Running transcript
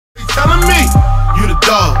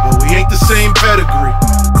dog, but we ain't the same pedigree.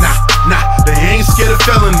 Nah, they ain't scared of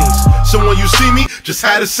felonies. So when you see me, just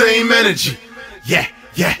had the same energy. Yeah,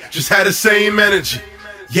 just had the same energy.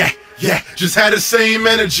 Yeah, just had the same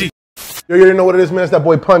energy. Yo, you already know what it is, man. It's that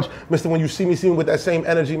boy Punch. Mr. When you see me with that same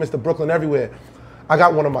energy, Mr. Brooklyn everywhere. I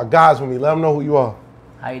got one of my guys with me. Let them know who you are.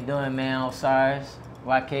 How you doing, man? Osiris,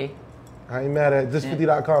 YK. I ain't mad at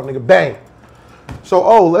this50.com, nigga. Bang.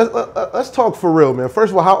 So, let's talk for real, man.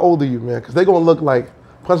 First of all, how old are you, man? Because they gonna look like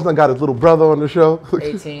Punch done got his little brother on the show.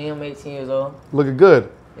 18. I'm 18 years old. Looking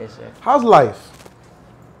good. Yes, sir. How's life?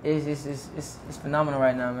 It's phenomenal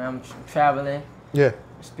right now, man. I'm traveling. Yeah.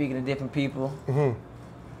 Speaking to different people.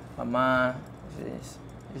 My mind,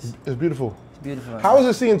 it's beautiful. It's beautiful. How is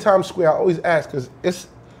it seeing Times Square? I always ask because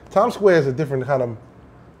Times Square is a different kind of,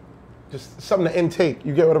 just something to intake.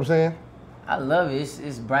 You get what I'm saying? I love it.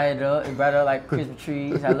 It's brighter up. It's brighter up like Christmas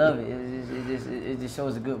trees. I love it. It just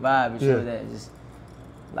shows a good vibe. It shows that just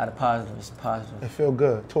a lot of positive. It's positive. It feel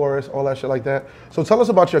good. Tourists, all that shit like that. So tell us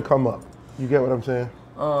about your come up. You get what I'm saying?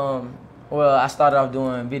 Well, I started off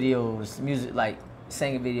doing videos, music, like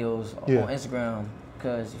singing videos on Instagram.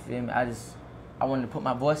 Cause you feel me, I wanted to put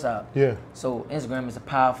my voice out. Yeah. So Instagram is a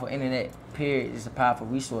powerful internet. Period. It's a powerful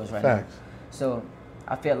resource right now. So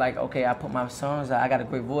I felt like, okay, I put my songs out. I got a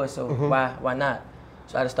great voice, so why not?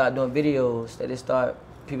 So I just started doing videos.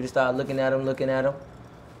 People just started looking at them.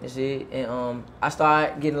 You see, and I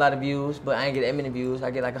started getting a lot of views, but I ain't get that many views. I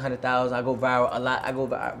get like 100,000. I go viral a lot. I go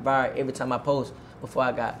viral every time I post. Before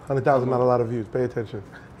I got 100,000, not a lot of views. Pay attention.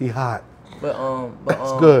 He hot. But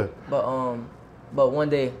that's good. But one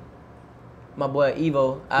day, my boy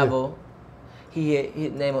Ivo, he hit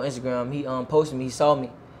his name on Instagram. He posted me. He saw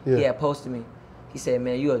me. Yeah. He had posted me. He said,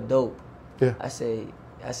 "Man, you are dope." Yeah. I said,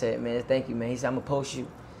 "Man, thank you, man." He said, "I'm gonna post you."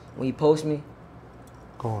 When he posted me,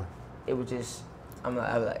 go on. It was just,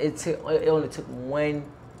 it only took 1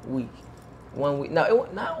 week. 1 week. No,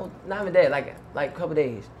 not even that. Like a couple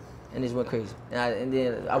days, and this went crazy. And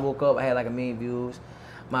then I woke up. I had like 1 million views.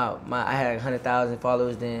 I had 100,000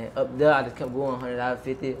 followers. Then up there, I just kept going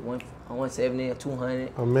 150, 170,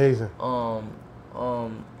 200. Amazing. A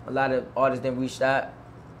lot of artists then reached out,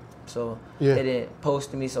 so they didn't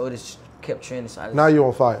post to me, so it just kept trending. So now you're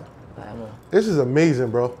on fire. This is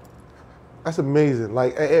amazing, bro. That's amazing.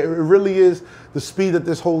 Like it really is. The speed that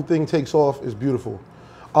this whole thing takes off is beautiful.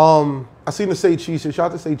 I seen the Say Cheese. Shout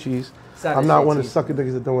out to Say Cheese. I'm not one of the sucker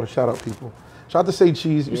niggas that don't want to shout out people. Shout out to Say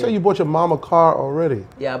Cheese. You say you bought your mom a car already.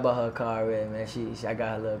 Yeah, I bought her a car already, man. I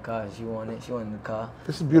got her a little car. She wanted it. She wanted the car.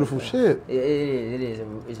 This is beautiful shit. It is.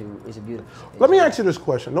 It's a beautiful. Let me ask you this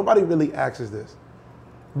question. Nobody really asks this.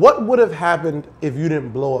 What would have happened if you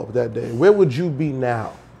didn't blow up that day? Where would you be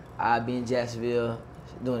now? I'd be in Jacksonville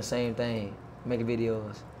doing the same thing, making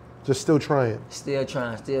videos. Just still trying? Still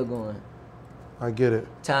trying, still going. I get it.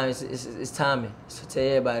 Time, it's timing. So tell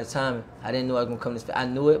everybody it's timing. I didn't know it was gonna come this fast. I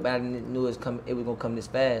knew it, but I didn't know it was gonna come this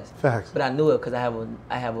fast. Facts. But I knew it because I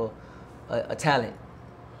have a talent.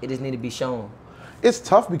 It just need to be shown. It's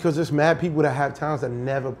tough because there's mad people that have talents that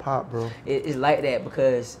never pop, bro. It's like that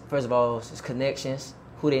because first of all, it's connections,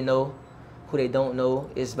 who they know, who they don't know.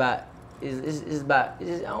 It's about I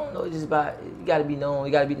don't know. It's just about you gotta be known.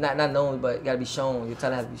 You gotta be not known, but you gotta be shown. Your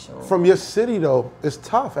talent has to be shown. From your city though, it's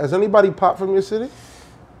tough. Has anybody popped from your city?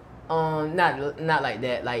 Not like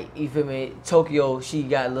that. Like you feel me? Tokyo, she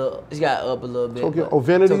got up a little bit. Tokyo,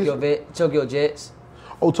 Vanities? Tokyo Jets.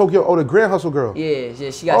 Oh, Tokyo, the Grand Hustle girl. Yeah,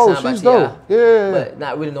 she got signed by she's dope. Yeah. But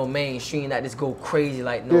not really no mainstream, not just go crazy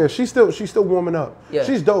like no. Yeah, she's still warming up. Yeah.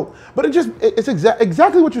 She's dope. But it's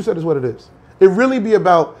exactly what you said is what it is. It really be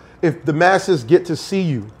about if the masses get to see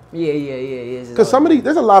you. Yeah. Because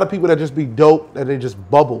there's a lot of people that just be dope and they just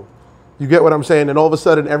bubble. You get what I'm saying? And all of a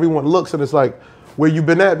sudden everyone looks and it's like, where you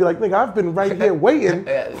been at? Be like, nigga, I've been right here waiting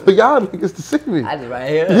for y'all niggas to see me. I just right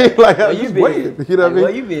here. Yeah, like I'm just waiting. You know what I mean?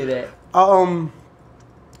 Where you been at?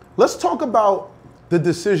 Let's talk about the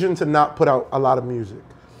decision to not put out a lot of music.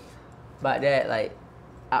 About that, like,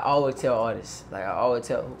 I always tell artists, like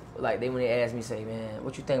when they ask me, say, man,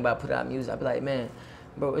 what you think about putting out music? I be like, man,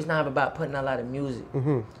 bro, it's not about putting out a lot of music.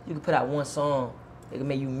 You can put out one song, it can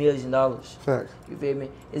make you $millions. Facts. You feel me?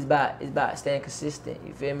 It's about staying consistent.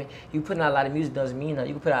 You feel me? You putting out a lot of music doesn't mean nothing.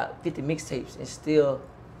 You can put out 50 mixtapes and still,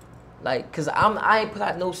 like, cause I ain't put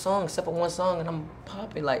out no song except for one song and I'm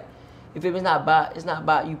popping. Like, you feel me? It's not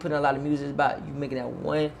about you putting out a lot of music. It's about you making that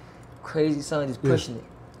one crazy song, just pushing it.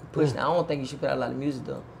 I don't think you should put out a lot of music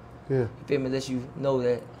though. Yeah. You feel me? Unless you know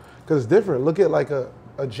that. Cause it's different. Look at like a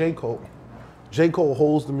J. Cole. J. Cole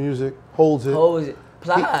holds the music, holds it.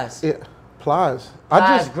 Plies. Plies.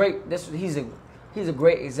 Plies great. He's a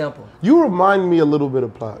great example. You remind me a little bit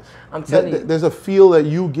of Plies. I'm telling you. There's a feel that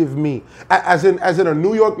you give me. As in a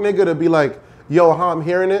New York nigga to be like, yo, how I'm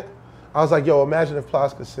hearing it. I was like, yo, imagine if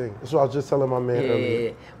Plies could sing. That's what I was just telling my man earlier.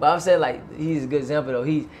 Yeah. But I'm saying, like, he's a good example, though.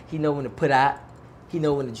 He know when to put out. He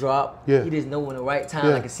know when to drop. Yeah. He just know when the right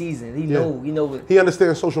time, like a season. He know when. He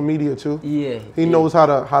understands social media, too. Yeah. He knows how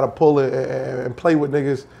to pull it and play with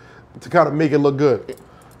niggas to kind of make it look good.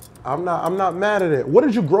 I'm not mad at it. What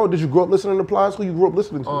did you grow up? Did you grow up listening to Plies? Who you grew up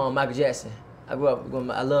listening to? Michael Jackson. I grew up.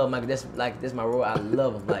 I love Michael. That's my role. I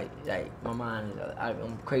love him. Like my mind.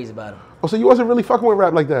 I'm crazy about him. Oh, so you wasn't really fucking with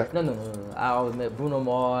rap like that? No. I always met Bruno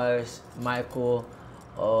Mars, Michael,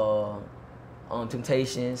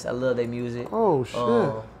 Temptations. I love their music. Oh shit.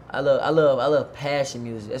 I love passion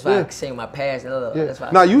music. That's why I sing my passion. That's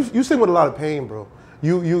why. Now you sing with a lot of pain, bro.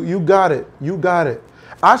 You got it. You got it.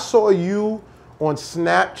 I saw you on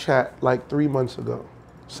Snapchat like 3 months ago.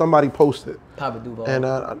 Somebody posted. Papa Duval.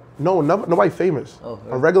 And nobody famous. Oh,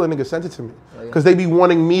 really? A regular nigga sent it to me. Because they be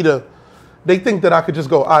wanting me to, they think that I could just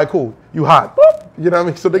go, all right, cool, you hot. Boop. You know what I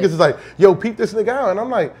mean? So niggas is like, yo, peep this nigga out. And I'm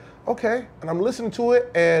like, okay. And I'm listening to it,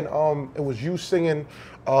 and it was you singing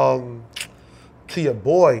To Your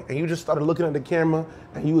Boy. And you just started looking at the camera,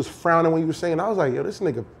 and you was frowning when you were saying. I was like, yo, this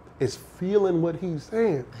nigga is feeling what he's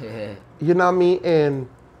saying. Yeah. You know what I mean? And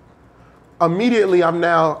immediately I'm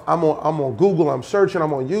on Google, I'm searching,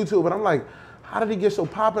 I'm on YouTube, and I'm like, how did he get so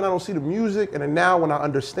popping? I don't see the music. And then now when I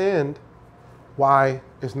understand why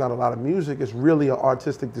it's not a lot of music, it's really an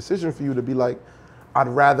artistic decision for you to be like, I'd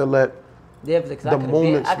rather let the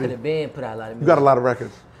moments I could have been put out a lot of music. You got a lot of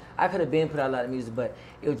records. I could have been put out a lot of music, but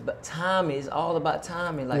it was timing. It's all about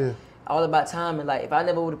timing. Like all about timing. Like if I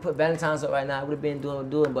never would have put Valentine's up right now, I would have been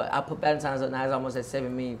doing. But I put Valentine's up now. It's almost at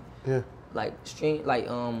 7 million. Yeah. Like stream, like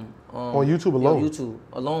on YouTube alone. On YouTube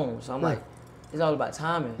alone. So I'm like, it's all about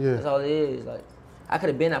timing. Yeah. That's all it is. Like I could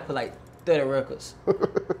have been. I put like 30 records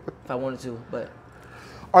if I wanted to. But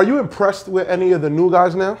are you impressed with any of the new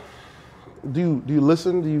guys now? Do you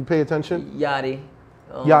listen? Do you pay attention? Yachty.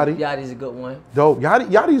 Yachty. Yachty's a good one. Dope.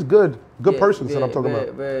 Yachty's good. Good person. That's what I'm talking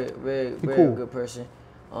about. Very cool. good person.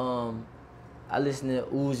 I listen to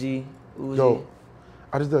Uzi. Dope.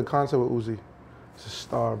 I just did a concert with Uzi. It's a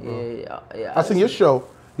star, bro. Yeah. I seen your show.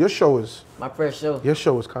 Your show is my first show. Your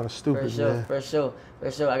show is kind of stupid, man. First show.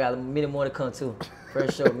 I got many more to come too.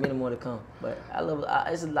 First show, many more to come. But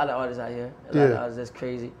it's a lot of artists out here. A lot of artists that's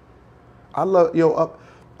crazy. I love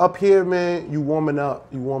up here, man. You warming up.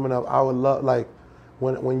 I would love like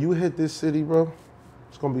when you hit this city, bro.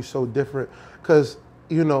 It's gonna be so different because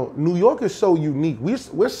New York is so unique.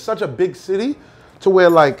 We're such a big city to where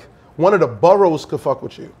like one of the boroughs could fuck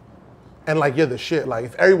with you. And like you're the shit. Like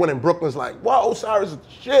if everyone in Brooklyn's like, "Whoa, Osiris is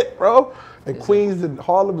shit, bro," and Queens and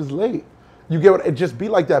Harlem is late, you get what? It just be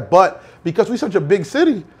like that. But because we're such a big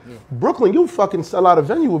city, Brooklyn, you fucking sell out a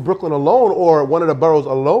venue with Brooklyn alone or one of the boroughs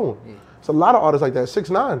alone. It's a lot of artists like that.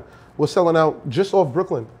 6ix9ine was selling out just off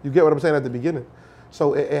Brooklyn. You get what I'm saying at the beginning.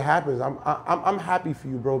 So it happens. I'm happy for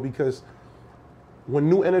you, bro, because when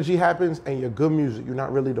new energy happens and you're good music, you're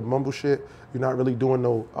not really the mumble shit. You're not really doing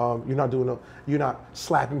you're not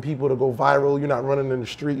slapping people to go viral. You're not running in the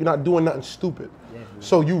street. You're not doing nothing stupid.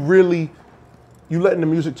 So you letting the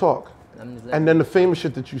music talk. And then the famous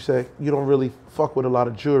shit that you say, you don't really fuck with a lot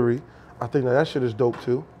of jewelry. I think that shit is dope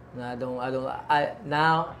too. No, I don't.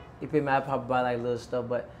 Now, you pay me, I probably buy like little stuff,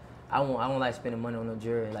 but I won't like spending money on no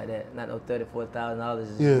jewelry like that. Not no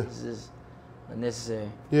 $34,000. It's just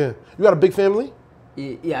unnecessary. Yeah. You got a big family?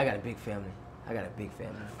 Yeah, I got a big family.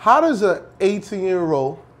 How does an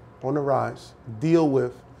 18-year-old on the rise deal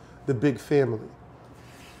with the big family?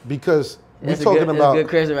 Because we're talking about. That's a good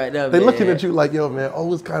question right now. They're looking at you like, yo, man,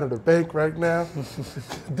 it's kind of the bank right now.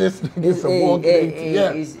 this nigga's a walking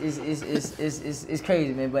ATM. It's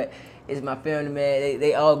crazy, man. But it's my family, man.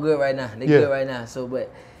 They all good right now. They good right now. So, but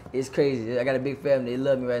it's crazy. I got a big family. They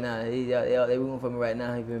love me right now. They rooting for me right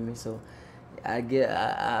now. You feel me? So. I do what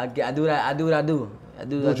I do. I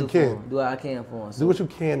do what I can for them. So do what you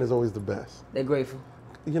can is always the best. They're grateful.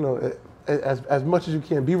 As much as you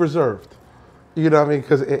can, be reserved. You know what I mean?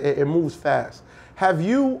 Because it moves fast. Have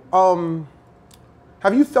you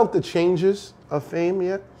felt the changes of fame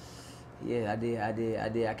yet? Yeah, I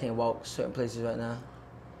did. I can't walk certain places right now.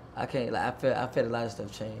 I can't. Like I felt a lot of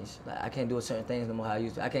stuff change. Like I can't do certain things no more how I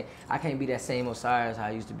used to. I can't be that same Osiris how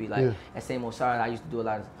I used to be. Like that same Osiris I used to do a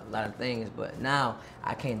lot of things. But now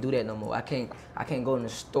I can't do that no more. I can't go in the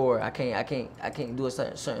store. I can't do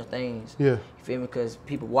certain things. Yeah. You feel me? Because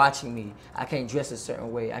people watching me. I can't dress a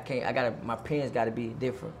certain way. My appearance gotta be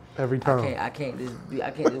different. Every time. I can't just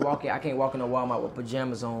walk in no Walmart with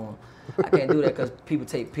pajamas on. I can't do that because people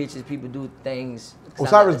take pictures, people do things.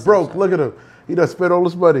 Osiris broke. Look at him. He done spent all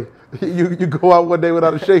his money. You go out one day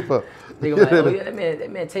without a shaper. They go like, oh yeah,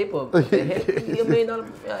 that man tape up. $1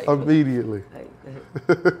 million. Immediately.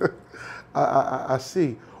 I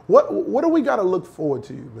see. What do we got to look forward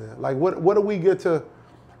to, you, man? Like, what do we get to?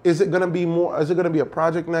 Is it gonna be more? Is it gonna be a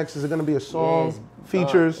project next? Is it gonna be a song?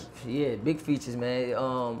 Features? Yeah, big features, man.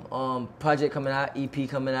 Project coming out, EP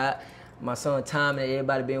coming out. My song Time that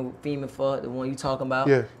everybody been theming for, the one you talking about.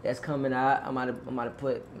 Yeah. That's coming out. I'm about to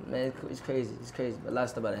put, man, it's crazy. It's crazy. A lot of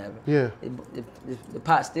stuff about to happen. Yeah. The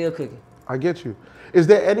pot's still cooking. I get you. Is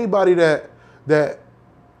there anybody that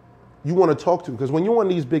you want to talk to? Because when you're on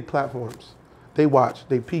these big platforms, they watch,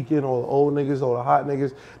 they peek in, all the old niggas, all the hot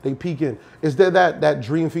niggas, they peek in. Is there that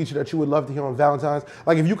dream feature that you would love to hear on Valentine's?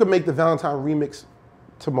 Like if you could make the Valentine remix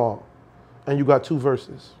tomorrow and you got 2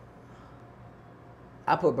 verses.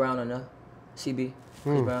 I put Brown on there. CB,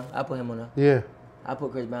 Chris Brown. I put him on there. Yeah. I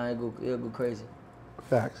put Chris Brown. It'll go crazy.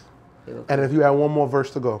 Facts. And if you had one more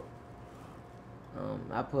verse to go?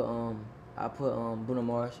 I put Bruno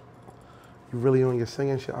Mars. You really on your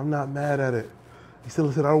singing shit? I'm not mad at it. He said,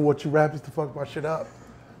 listen, I don't want you rappers to fuck my shit up.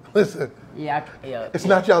 Listen. Yeah. It's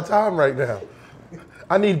not y'all time right now.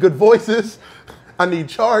 I need good voices. I need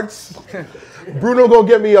charts. Bruno gonna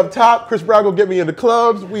get me up top. Chris Brown gonna get me in the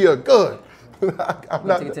clubs. We are good. I'm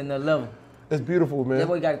not take it to another level. It's beautiful, man. That's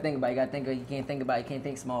what you gotta think about. You gotta think. You can't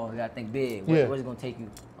think small. You gotta think big. Where's it gonna take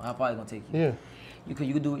you? How far it's gonna take you? Yeah. You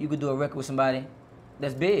could do a record with somebody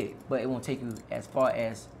that's big, but it won't take you as far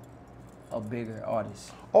as a bigger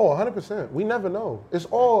artist. Oh, 100%. We never know. It's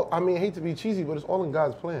all. I mean, I hate to be cheesy, but it's all in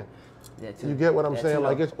God's plan. You get what I'm saying?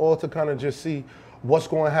 Like it's all to kind of just see what's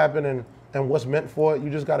going to happen and what's meant for it. You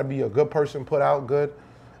just got to be a good person, put out good,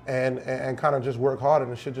 and kind of just work hard,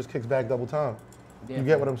 and the shit just kicks back double time. Definitely. You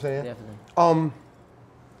get what I'm saying? Definitely.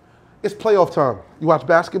 It's playoff time. You watch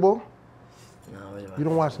basketball? No, really. You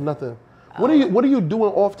don't watch nothing. What are you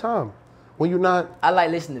doing off time when you're not? I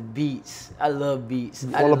like listening to beats. I love beats.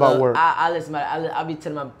 All about work. I listen. I be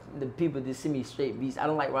telling the people to send me straight beats. I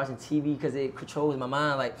don't like watching TV because it controls my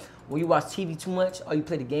mind. Like when you watch TV too much or you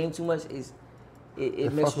play the game too much,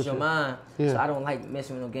 it messes with your mind. Yeah. So I don't like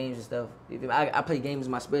messing with no games and stuff. I play games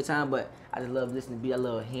in my spare time, but I just love listening to beats. I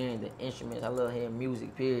love hearing the instruments. I love hearing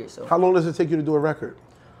music. Period. So how long does it take you to do a record?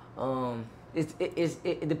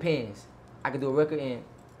 It depends. I could do a record in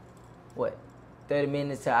 30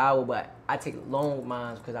 minutes to an hour, but I take long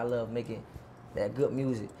minds because I love making that good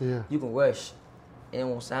music. Yeah. You can rush and it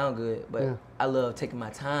won't sound good, but I love taking my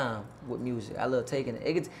time with music. I love taking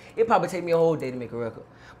it. It probably take me a whole day to make a record,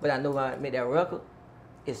 but I know when I make that record,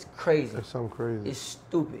 it's crazy. It's something crazy. It's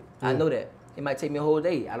stupid. Yeah. I know that. It might take me a whole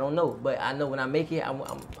day. I don't know, but I know when I make it, I'm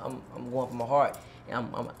going from my heart, and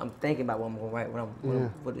I'm thinking about what I'm going to write,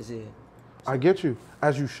 what this is. I get you,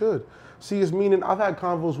 as you should. See, it's meaning I've had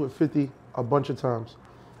convos with 50 a bunch of times,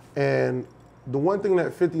 and the one thing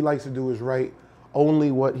that 50 likes to do is write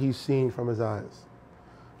only what he's seen from his eyes.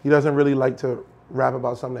 He doesn't really like to rap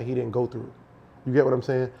about something that he didn't go through. You get what I'm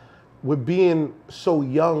saying? With being so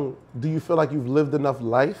young, do you feel like you've lived enough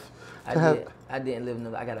life? I didn't live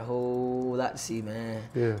enough. I got a whole lot to see, man.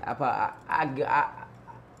 Yeah.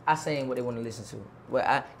 I sing what they want to listen to.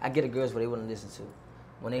 Well, I get the girls what they want to listen to.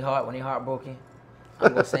 When they heartbroken,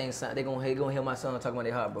 I'm gonna sing something. They gonna hear my song talking about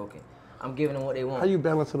they heartbroken. I'm giving them what they want. How you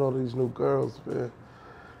balancing all these new girls, man?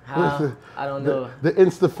 How? I don't know. The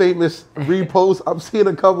Insta famous repost. I'm seeing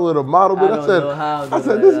a couple of the model, but I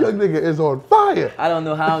said this young nigga is on fire. I don't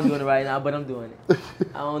know how I'm doing it right now, but I'm doing it.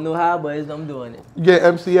 I don't know how, but I'm doing it. You get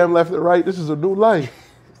MCM left and right. This is a new life.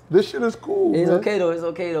 This shit is cool. It's okay though. It's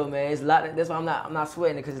okay though, man. It's a lot. That's why I'm not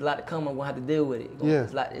sweating it because it's a lot to come. I'm gonna have to deal with it.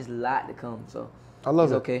 It's a lot to come. So I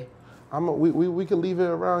love it. It's okay. We can leave it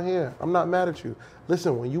around here. I'm not mad at you.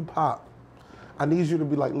 Listen, when you pop, I need you to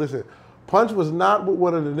be like, listen, Punch was not with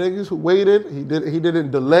one of the niggas who waited. He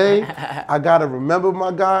didn't delay. I gotta remember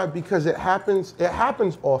my guy because it happens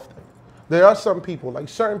often. There are some people, like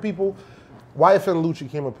certain people, YF and Lucci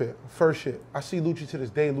came up here. First shit. I see Lucci to this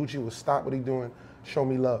day. Lucci will stop what he doing, show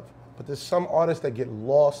me love. But there's some artists that get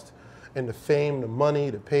lost in the fame, the money,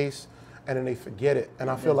 the pace, and then they forget it. And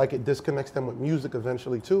I feel like it disconnects them with music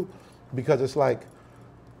eventually too, because it's like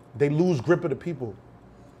they lose grip of the people.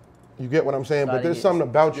 You get what I'm saying? But there's something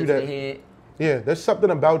about you that, there's something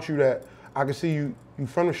about you that I can see you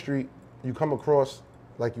from the street, you come across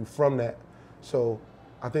like you from that. So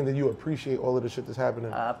I think that you appreciate all of the shit that's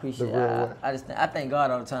happening. I appreciate it. I thank God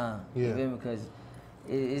all the time. Yeah. You feel me? Because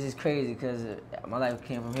it's just crazy because my life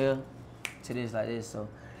came from here to this like this. So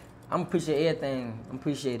I'm appreciate everything. I'm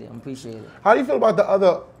appreciate it. How do you feel about the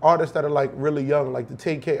other artists that are like really young, like the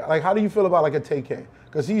TK? Like, how do you feel about like a TK?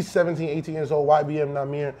 Because he's 17, 18 years old, YBM,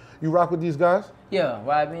 Namir. You rock with these guys? Yeah,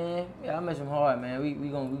 YBM. Yeah, I miss him hard, man. We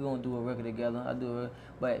gonna do a record together. I do it,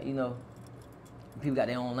 but you know, people got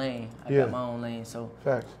their own lane. I got my own lane, so.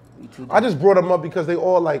 Facts. I just brought them up because they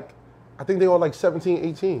all like, I think they all like 17,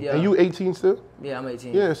 18. Yeah. And you 18 still? Yeah, I'm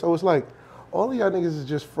 18. Yeah, so it's like, all of y'all niggas is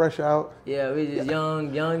just fresh out. Yeah, we just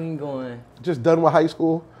young and going. Just done with high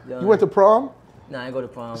school. Done. You went to prom? Nah, I ain't go to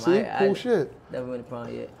prom. See, cool shit. Never went to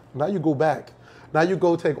prom yet. Now you go back. Now you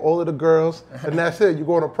go take all of the girls, and that's it. You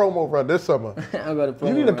go on a promo run this summer. I'll go to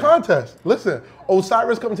prom. You need a contest. Listen,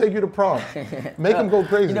 Osiris come take you to prom. Make him go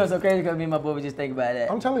crazy. You know, it's so crazy because me and my boy were just thinking about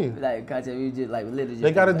that. I'm telling you. Like, contest, we just like literally just.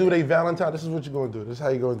 They got to do their Valentine. This is what you're going to do. This is how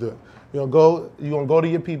you're going to do it. You're going to go to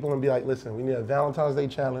your people and be like, listen, we need a Valentine's Day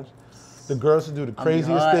challenge. The girls to do the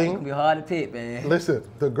craziest thing. It's gonna be hard to pick, man. Listen,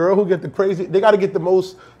 the girl who get the crazy, they got to get the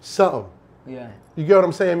most something. Yeah. You get what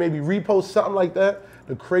I'm saying? Maybe repost something like that.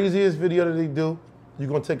 The craziest video that they do, you're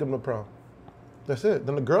going to take them to prom. That's it.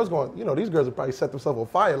 Then the girls going, you know, these girls will probably set themselves on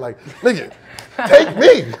fire like, nigga, take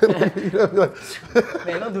me. You know, like,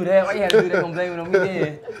 man, don't do that. Why you have to do that? Gonna blame it on me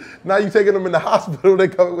then. Now you taking them in the hospital, they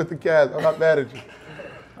coming with the cast. I'm not mad at you.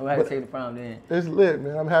 I'm gonna have to take the prom then. It's lit,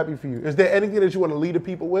 man. I'm happy for you. Is there anything that you want to lead the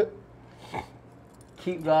people with?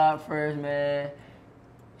 Keep God first, man.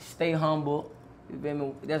 Stay humble.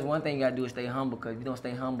 That's one thing you gotta do is stay humble, because if you don't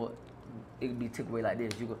stay humble, it could be took away like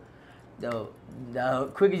this. You go, the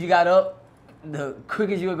quicker you got up, the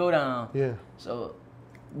quicker you'll go down. Yeah. So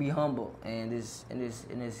be humble and this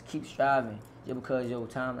keep striving. Just because your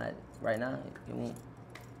time right now, it won't.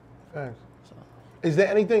 Thanks. So. Is there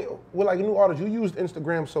anything, well, like a new artist, you used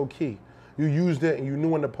Instagram so key. You used it and you knew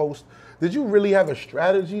when to post. Did you really have a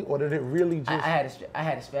strategy, or did it really just? I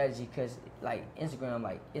had a strategy because like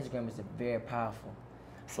Instagram is very powerful,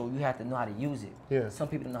 so you have to know how to use it. Yeah. Some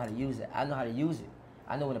people don't know how to use it. I know how to use it.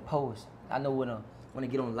 I know when to post. I know when to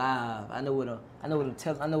get on live. I know what to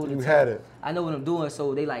tell. I know what to tell. You had it. I know what I'm doing.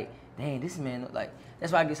 So they like, dang, this man like.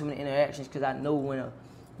 That's why I get so many interactions, because I know when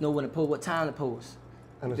to post, what time to post,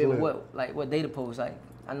 what day to post. Like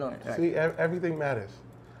I know. See, everything matters.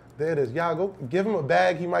 There it is. Y'all go give him a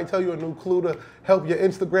bag. He might tell you a new clue to help your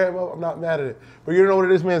Instagram up. I'm not mad at it. But you know what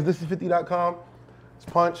it is, man. This is 50.com. It's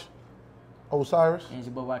Punch. Osiris. And it's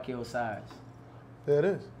your boy YK Osiris. There it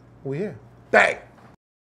is. We here. Bang.